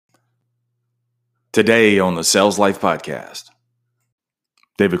Today on the Sales Life Podcast,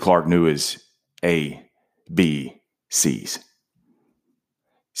 David Clark knew his A, B, C's.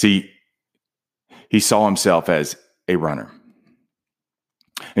 See, he saw himself as a runner.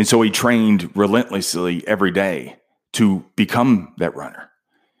 And so he trained relentlessly every day to become that runner.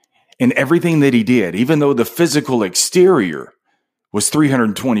 And everything that he did, even though the physical exterior was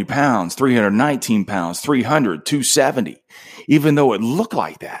 320 pounds, 319 pounds, 300, 270, even though it looked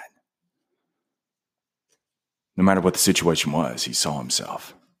like that, no matter what the situation was, he saw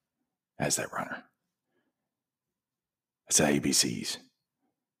himself as that runner. That's the ABCs.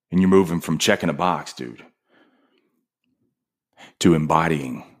 And you're moving from checking a box, dude, to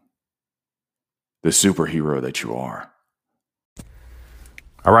embodying the superhero that you are.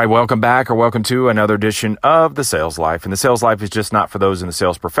 All right, welcome back or welcome to another edition of The Sales Life. And The Sales Life is just not for those in the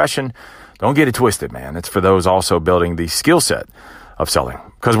sales profession. Don't get it twisted, man. It's for those also building the skill set of selling,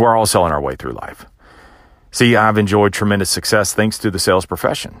 because we're all selling our way through life. See, I've enjoyed tremendous success thanks to the sales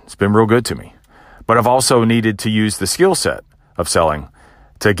profession. It's been real good to me. But I've also needed to use the skill set of selling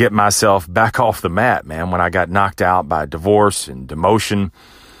to get myself back off the mat, man, when I got knocked out by divorce and demotion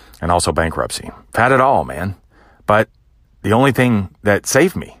and also bankruptcy. I've had it all, man. But the only thing that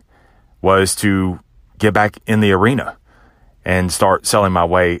saved me was to get back in the arena and start selling my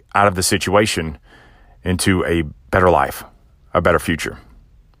way out of the situation into a better life, a better future.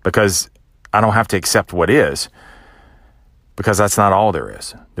 Because I don't have to accept what is, because that's not all there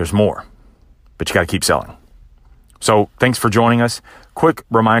is. There's more, but you got to keep selling. So thanks for joining us. Quick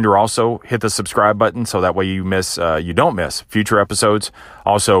reminder also, hit the subscribe button so that way you don't miss future episodes.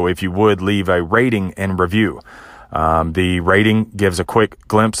 Also, if you would, leave a rating and review. The rating gives a quick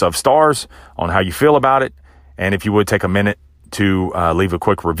glimpse of stars on how you feel about it. And if you would take a minute to leave a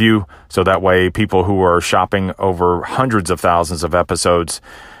quick review, so that way people who are shopping over hundreds of thousands of episodes,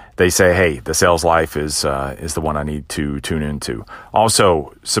 they say, hey, the Sales Life is the one I need to tune into.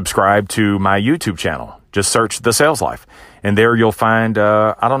 Also, subscribe to my YouTube channel. Just search The Sales Life. And there you'll find,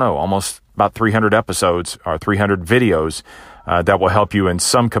 almost about 300 episodes or 300 videos that will help you in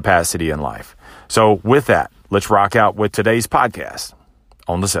some capacity in life. So with that, let's rock out with today's podcast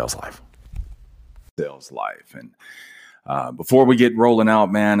on The Sales Life. Sales Life. And before we get rolling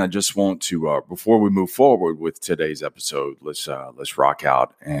out, man, I just want to, before we move forward with today's episode, let's rock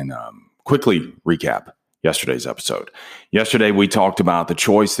out and quickly recap yesterday's episode. Yesterday, we talked about the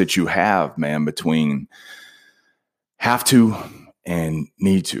choice that you have, man, between have to and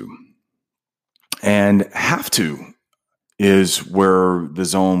need to. And have to is where the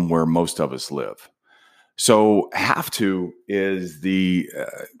zone where most of us live. So have to is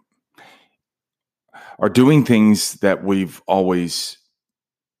are doing things that we've always,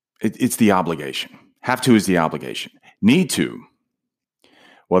 it's the obligation. Have to is the obligation. Need to,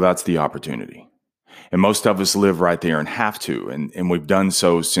 well, that's the opportunity. And most of us live right there and have to. And we've done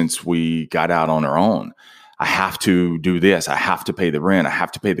so since we got out on our own. I have to do this. I have to pay the rent. I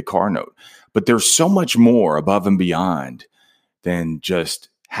have to pay the car note. But there's so much more above and beyond than just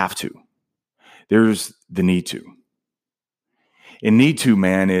have to. There's the need to. And need to,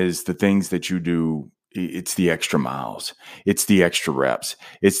 man, is the things that you do. It's the extra miles. It's the extra reps.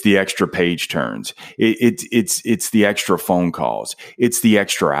 It's the extra page turns. It's the extra phone calls. It's the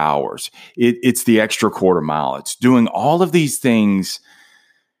extra hours. It's the extra quarter mile. It's doing all of these things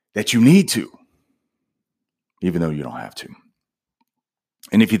that you need to, even though you don't have to.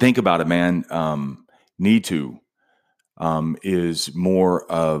 And if you think about it, man, need to is more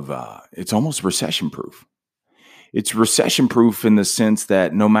of, it's almost recession proof. It's recession proof in the sense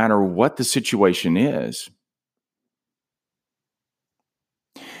that no matter what the situation is,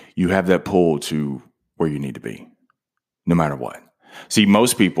 you have that pull to where you need to be, no matter what. See,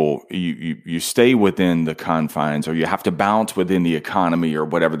 most people, you stay within the confines, or you have to bounce within the economy or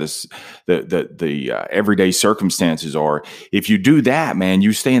whatever the everyday circumstances are. If you do that, man,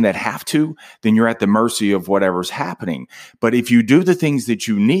 you stay in that have to, then you're at the mercy of whatever's happening. But if you do the things that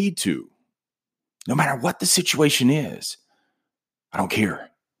you need to, no matter what the situation is, I don't care.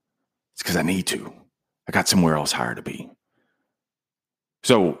 It's because I need to. I got somewhere else higher to be.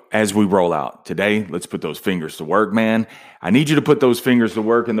 So as we roll out today, let's put those fingers to work, man. I need you to put those fingers to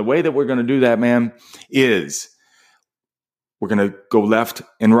work. And the way that we're going to do that, man, is we're going to go left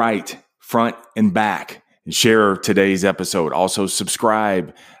and right, front and back, and share today's episode. Also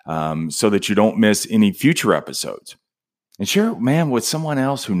subscribe so that you don't miss any future episodes. And share it, man, with someone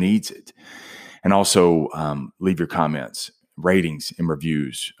else who needs it. And also leave your comments, ratings, and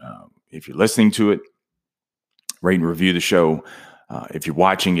reviews. If you're listening to it, rate and review the show. If you're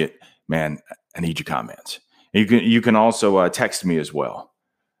watching it, man, I need your comments. You can also text me as well.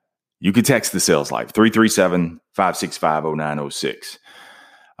 You could text the Sales Life, 337-565-0906.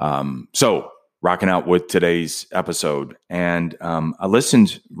 So rocking out with today's episode. And I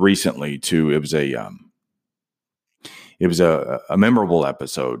listened recently to, it was a memorable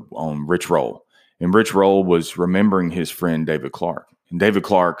episode on Rich Roll. And Rich Roll was remembering his friend David Clark. And David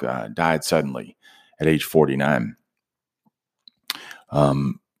Clark died suddenly at age 49.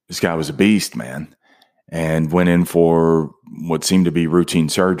 This guy was a beast, man, and went in for what seemed to be routine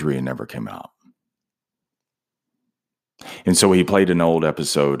surgery and never came out. And so he played an old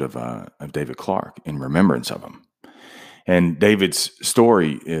episode of David Clark in remembrance of him. And David's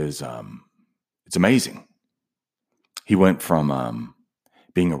story is it's amazing. He went from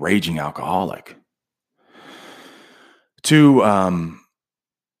being a raging alcoholic to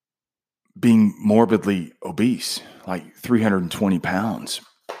being morbidly obese, like 320 pounds.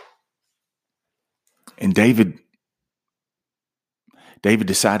 And David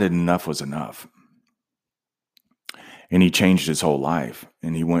decided enough was enough. And he changed his whole life.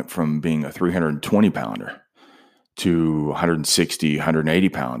 And he went from being a 320 pounder to 160, 180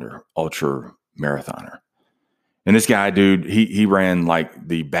 pounder ultra marathoner. And this guy, dude, he ran like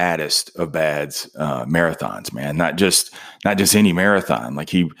the baddest of bads marathons, man. Not just any marathon. Like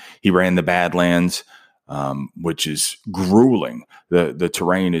he ran the Badlands, which is grueling. The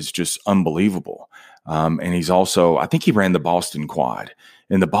terrain is just unbelievable. And he's also, I think he ran the Boston Quad.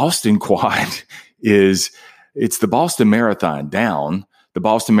 And the Boston Quad it's the Boston Marathon down, the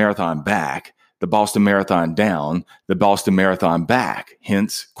Boston Marathon back, the Boston Marathon down, the Boston Marathon back,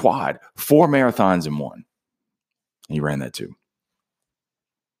 hence quad. 4 marathons in one. He ran that too.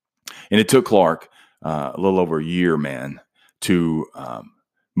 And it took Clark a little over a year, man, to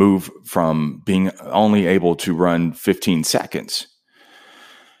move from being only able to run 15 seconds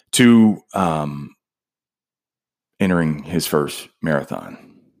to entering his first marathon.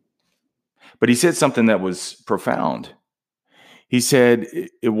 But he said something that was profound. He said,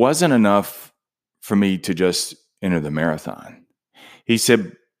 it wasn't enough for me to just enter the marathon. He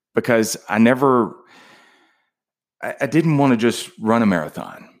said, because I didn't want to just run a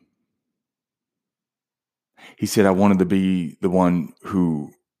marathon. He said, I wanted to be the one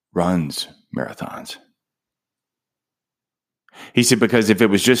who runs marathons. He said, because if it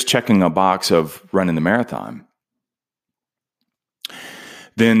was just checking a box of running the marathon,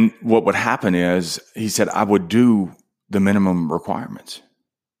 then what would happen is, he said, I would do the minimum requirements.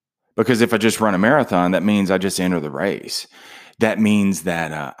 Because if I just run a marathon, that means I just enter the race. That means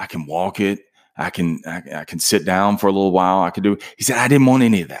that I can walk it. I can sit down for a little while. I can do. He said, I didn't want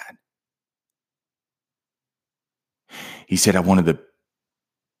any of that. He said, I wanted to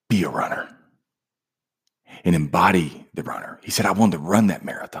be a runner and embody the runner. He said, I wanted to run that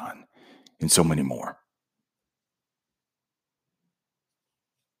marathon and so many more.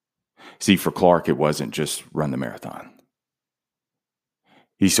 See, for Clark, it wasn't just run the marathon.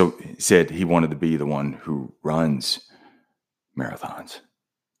 He said he wanted to be the one who runs marathons.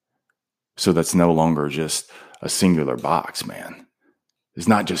 So that's no longer just a singular box, man. It's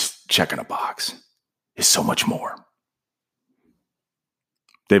not just checking a box. It's so much more.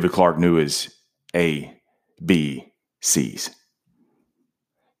 David Clark knew his A, B, C's.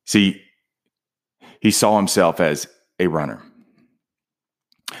 See, he saw himself as a runner.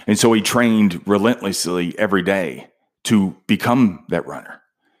 And so he trained relentlessly every day to become that runner.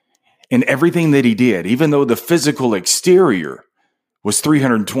 And everything that he did, even though the physical exterior was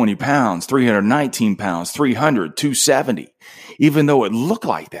 320 pounds, 319 pounds, 300, 270, even though it looked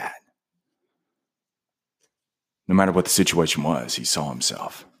like that, no matter what the situation was, he saw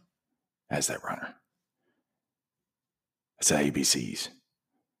himself as that runner. That's the ABCs.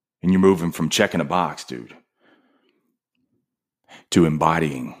 And you're moving from checking a box, dude, to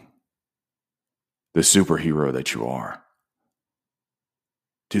embodying the superhero that you are.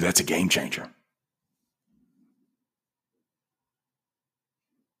 Dude, that's a game changer.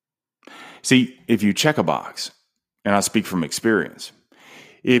 See, if you check a box, and I speak from experience,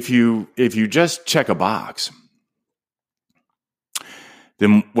 if you just check a box,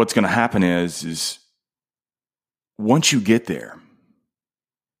 then what's going to happen is once you get there,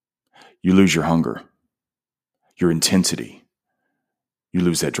 you lose your hunger, your intensity. You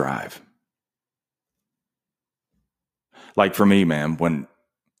lose that drive. Like for me, man, when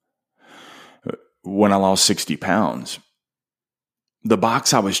I lost 60 pounds, the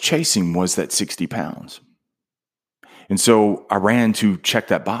box I was chasing was that 60 pounds. And so I ran to check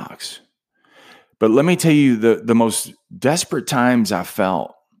that box. But let me tell you, the most desperate times I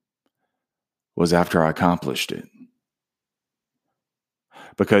felt was after I accomplished it.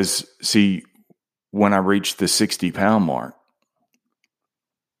 Because, see, when I reached the 60-pound mark,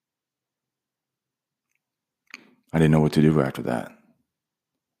 I didn't know what to do after that.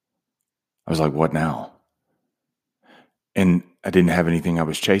 I was like, what now? And I didn't have anything I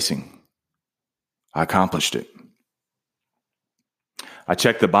was chasing. I accomplished it. I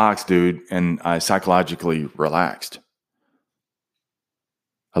checked the box, dude, and I psychologically relaxed.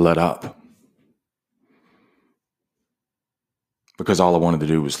 I let up. Because all I wanted to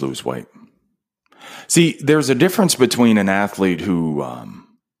do was lose weight. See, there's a difference between an athlete who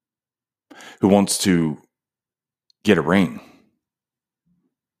wants to get a ring.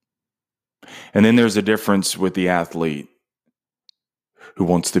 And then there's a difference with the athlete who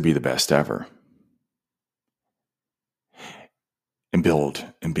wants to be the best ever and build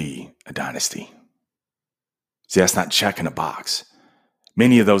and be a dynasty. See, that's not checking a box.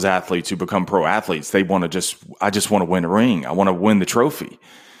 Many of those athletes who become pro athletes, I just want to win a ring. I want to win the trophy.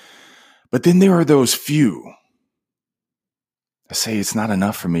 But then there are those few that say it's not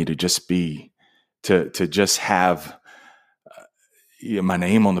enough for me to just just have my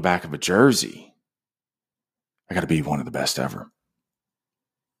name on the back of a jersey. I got to be one of the best ever.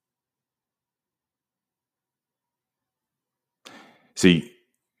 See,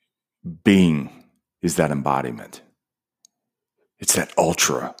 being is that embodiment. It's that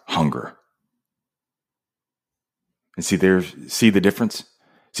ultra hunger. And see the difference?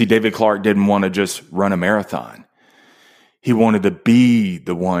 See, David Clark didn't want to just run a marathon. He wanted to be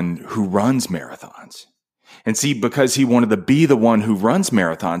the one who runs marathons. And see, because he wanted to be the one who runs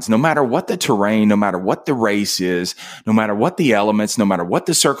marathons, no matter what the terrain, no matter what the race is, no matter what the elements, no matter what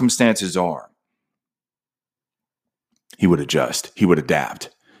the circumstances are, he would adjust, he would adapt,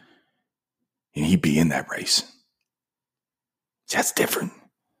 and he'd be in that race. See, that's different.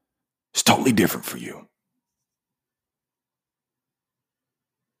 It's totally different for you.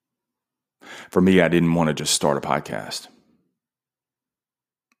 For me, I didn't want to just start a podcast.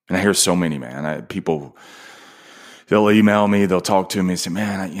 And I hear so many, man. People, they'll email me, they'll talk to me and say,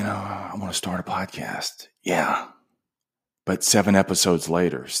 man, I want to start a podcast. Yeah. But 7 episodes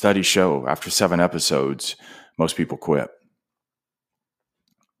later, studies show after 7 episodes, most people quit.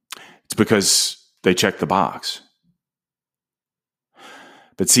 It's because they check the box.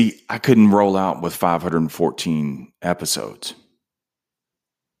 But see, I couldn't roll out with 514 episodes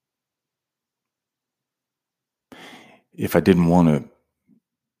if I didn't want to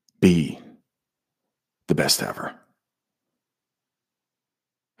be the best ever.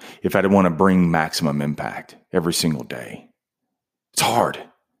 If I didn't want to bring maximum impact every single day. It's hard,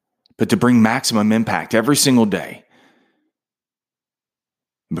 but to bring maximum impact every single day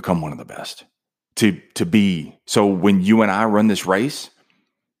and become one of the best. To be, so when you and I run this race,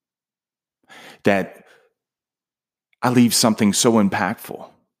 that I leave something so impactful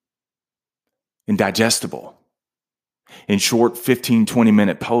and digestible in short 15,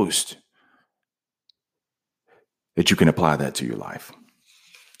 20-minute posts that you can apply that to your life.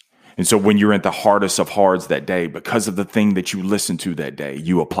 And so when you're at the hardest of hards that day, because of the thing that you listened to that day,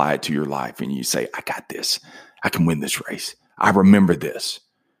 you apply it to your life and you say, I got this. I can win this race. I remember this.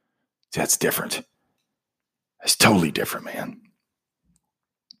 That's different. That's totally different, man.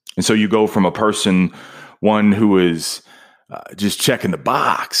 And so you go from a person, one who is just checking the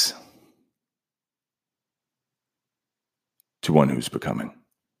box, to one who's becoming.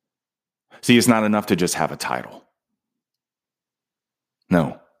 See, it's not enough to just have a title.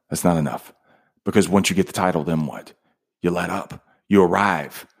 No, that's not enough. Because once you get the title, then what? You let up. You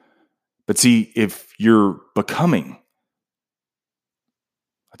arrive. But see, if you're becoming,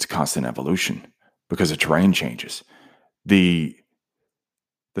 that's a constant evolution because the terrain changes. The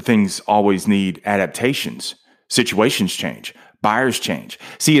things always need adaptations. Situations change. Buyers change.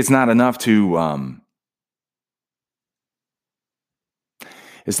 See, it's not enough to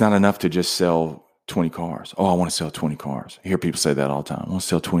just sell 20 cars. Oh, I want to sell 20 cars. I hear people say that all the time. I want to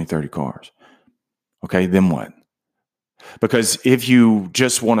sell 20, 30 cars. Okay, then what? Because if you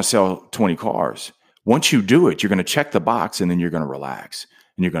just want to sell 20 cars, once you do it, you're going to check the box and then you're going to relax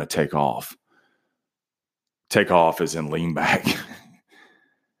and you're going to take off. Take off as in lean back.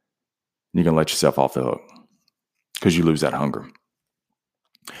 You're going to let yourself off the hook because you lose that hunger.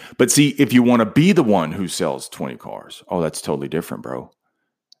 But see, if you want to be the one who sells 20 cars, oh, that's totally different, bro.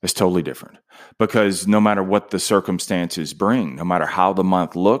 It's totally different because no matter what the circumstances bring, no matter how the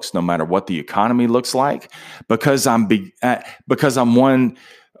month looks, no matter what the economy looks like, because I'm one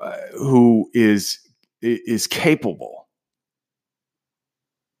who is capable,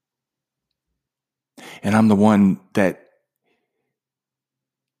 and I'm the one that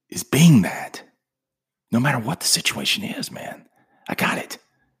is being that. No matter what the situation is, man, I got it.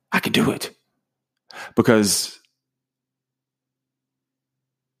 I can do it because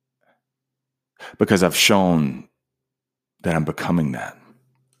I've shown that I'm becoming that.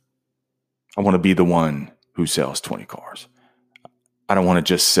 I want to be the one who sells 20 cars. I don't want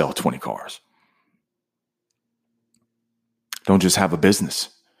to just sell 20 cars. Don't just have a business.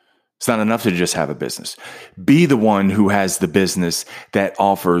 It's not enough to just have a business. Be the one who has the business that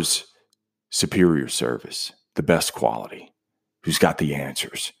offers superior service, the best quality, who's got the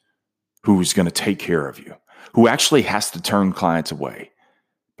answers, who's going to take care of you, who actually has to turn clients away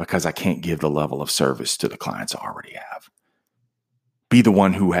because I can't give the level of service to the clients I already have. Be the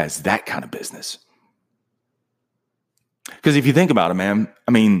one who has that kind of business. Because if you think about it, man,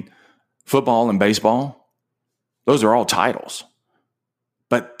 I mean, football and baseball, those are all titles.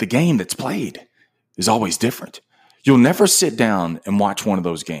 But the game that's played is always different. You'll never sit down and watch one of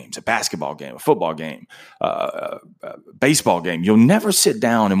those games, a basketball game, a football game, a baseball game. You'll never sit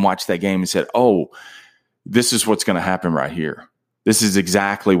down and watch that game and say, oh, this is what's going to happen right here. This is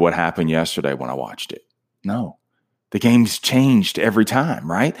exactly what happened yesterday when I watched it. No, the game's changed every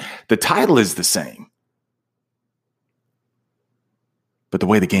time, right? The title is the same. But the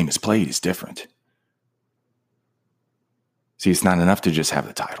way the game is played is different. See, it's not enough to just have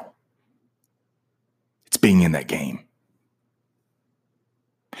the title. It's being in that game.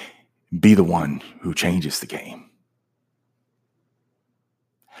 Be the one who changes the game.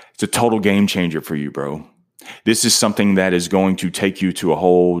 It's a total game changer for you, bro. This is something that is going to take you to a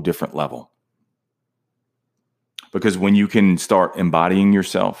whole different level. Because when you can start embodying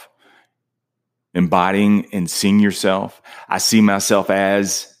yourself, embodying and seeing yourself, I see myself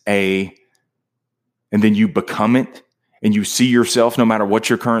as a, and then you become it. And you see yourself, no matter what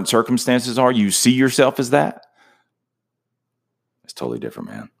your current circumstances are, you see yourself as that. It's totally different,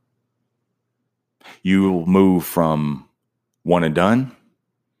 man. You will move from one and done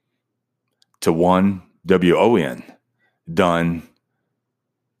to one, W-O-N, done.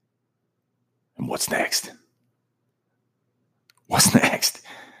 And what's next? What's next?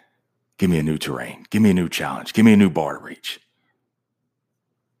 Give me a new terrain. Give me a new challenge. Give me a new bar to reach.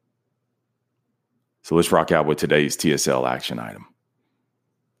 So let's rock out with today's TSL action item.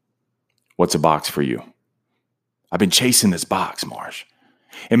 What's a box for you? I've been chasing this box, Marsh.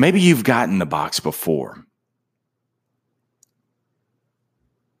 And maybe you've gotten the box before.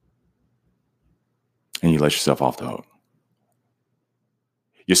 And you let yourself off the hook.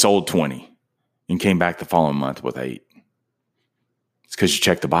 You sold 20 and came back the following month with 8. It's because you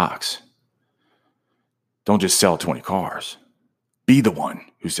checked the box. Don't just sell 20 cars. Be the one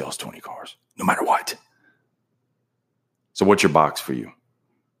who sells 20 cars, no matter what. So what's your box for you?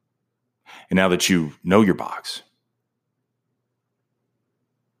 And now that you know your box,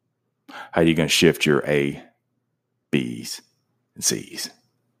 how are you going to shift your A, B's, and C's?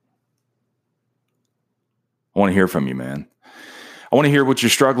 I want to hear from you, man. I want to hear what you're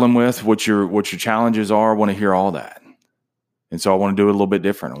struggling with, what your challenges are. I want to hear all that. And so I want to do it a little bit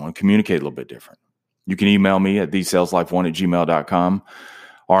different. I want to communicate a little bit different. You can email me at thesaleslife1@gmail.com,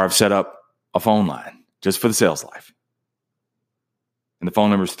 or I've set up a phone line just for the Sales Life. And the phone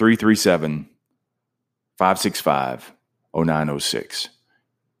number is 337-565-0906.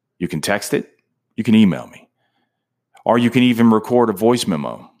 You can text it. You can email me. Or you can even record a voice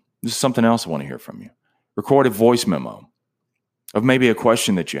memo. This is something else I want to hear from you. Record a voice memo of maybe a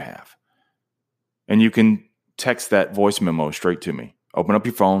question that you have. And you can text that voice memo straight to me. Open up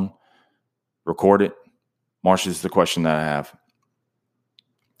your phone. Record it. Marsh, this is the question that I have.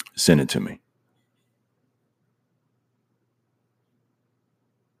 Send it to me.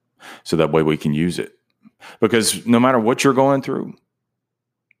 So that way we can use it. Because no matter what you're going through,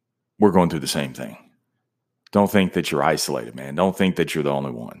 we're going through the same thing. Don't think that you're isolated, man. Don't think that you're the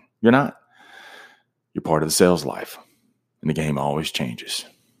only one. You're not. You're part of the sales life. And the game always changes.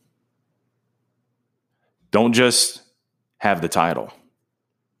 Don't just have the title.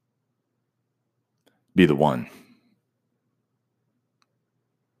 Be the one.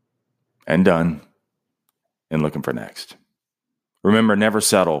 And done. And looking for next. Remember, never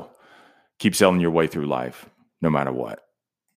settle. Keep selling your way through life, no matter what.